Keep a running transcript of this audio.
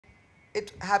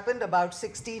It happened about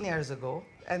 16 years ago,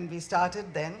 and we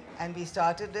started then, and we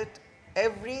started it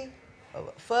every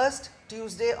first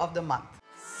Tuesday of the month.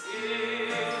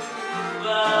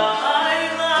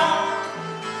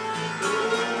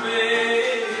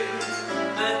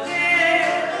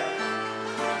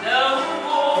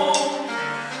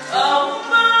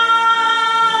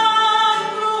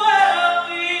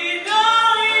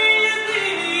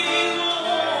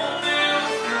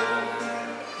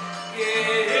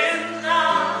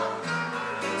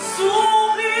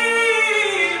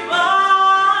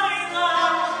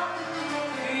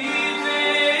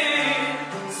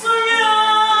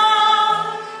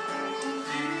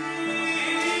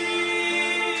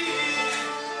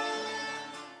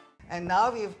 And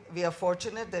now we are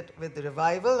fortunate that with the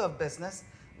revival of business,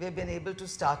 we've been able to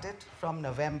start it from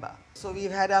November. So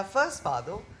we've had our first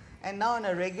Fado, and now on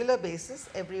a regular basis,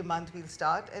 every month we'll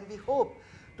start, and we hope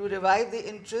to revive the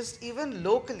interest even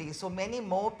locally, so many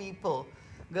more people,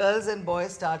 girls and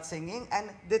boys, start singing. And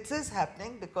this is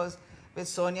happening because with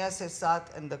Sonia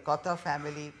Sirsat and the Kotha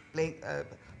family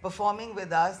performing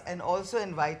with us, and also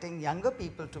inviting younger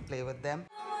people to play with them.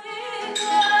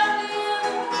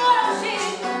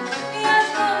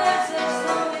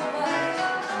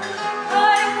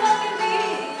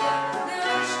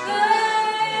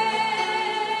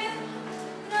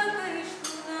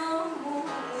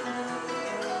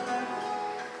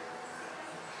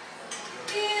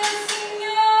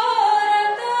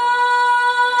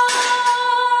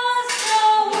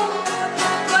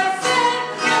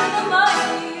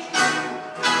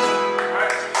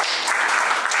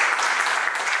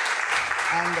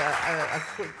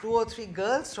 Two or three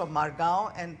girls from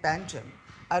Margao and Panjim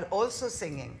are also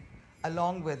singing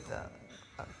along with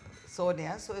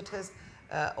Sonia. So it has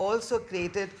also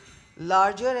created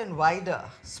larger and wider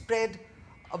spread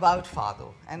about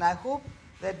Fado. And I hope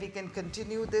that we can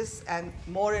continue this, and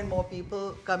more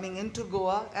people coming into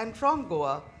Goa and from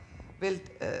Goa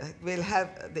will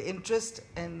have the interest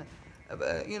in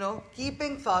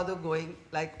keeping Fado going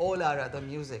like all our other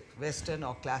music, Western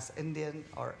or Indian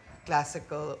or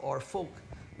classical or folk.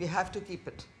 We have to keep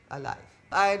it alive.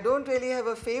 I don't really have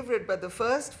a favorite, but the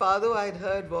first Fado I'd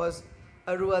heard was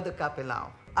Arua the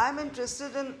Capelão. I'm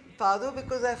interested in Fado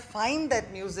because I find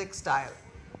that music style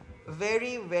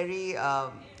very, very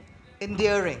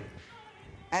endearing.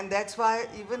 And that's why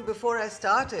even before I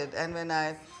started, and when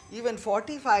even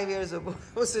 45 years ago,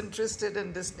 I was interested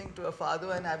in listening to a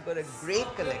Fado, and I've got a great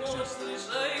collection.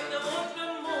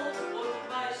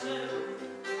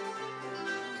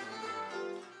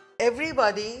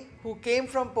 Everybody who came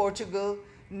from Portugal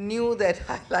knew that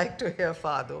I like to hear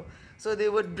Fado. So they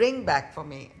would bring back for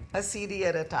me a CD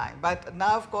at a time. But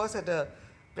now, of course, at a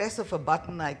press of a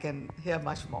button, I can hear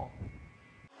much more.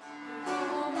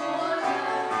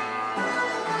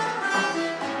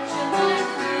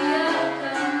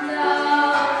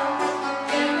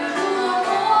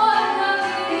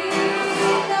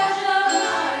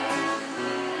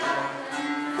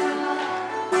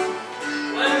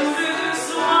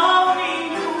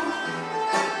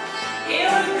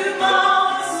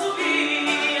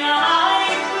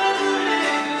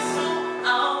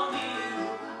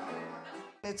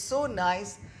 It's so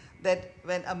nice that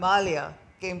when Amalia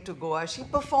came to Goa, she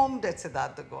performed at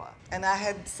Cidade de Goa. And I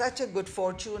had such a good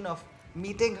fortune of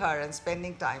meeting her and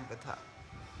spending time with her.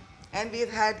 And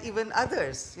we've had even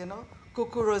others,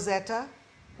 Cuckoo Rosetta.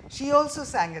 She also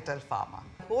sang at Alfama.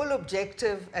 The whole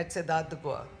objective at Cidade de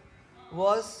Goa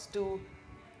was to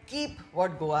keep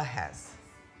what Goa has.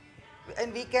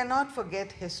 And we cannot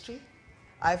forget history.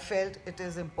 I felt it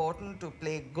is important to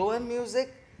play Goan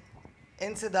music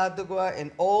in Cidade de Goa,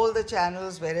 in all the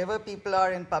channels, wherever people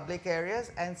are in public areas,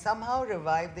 and somehow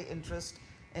revive the interest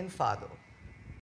in Fado.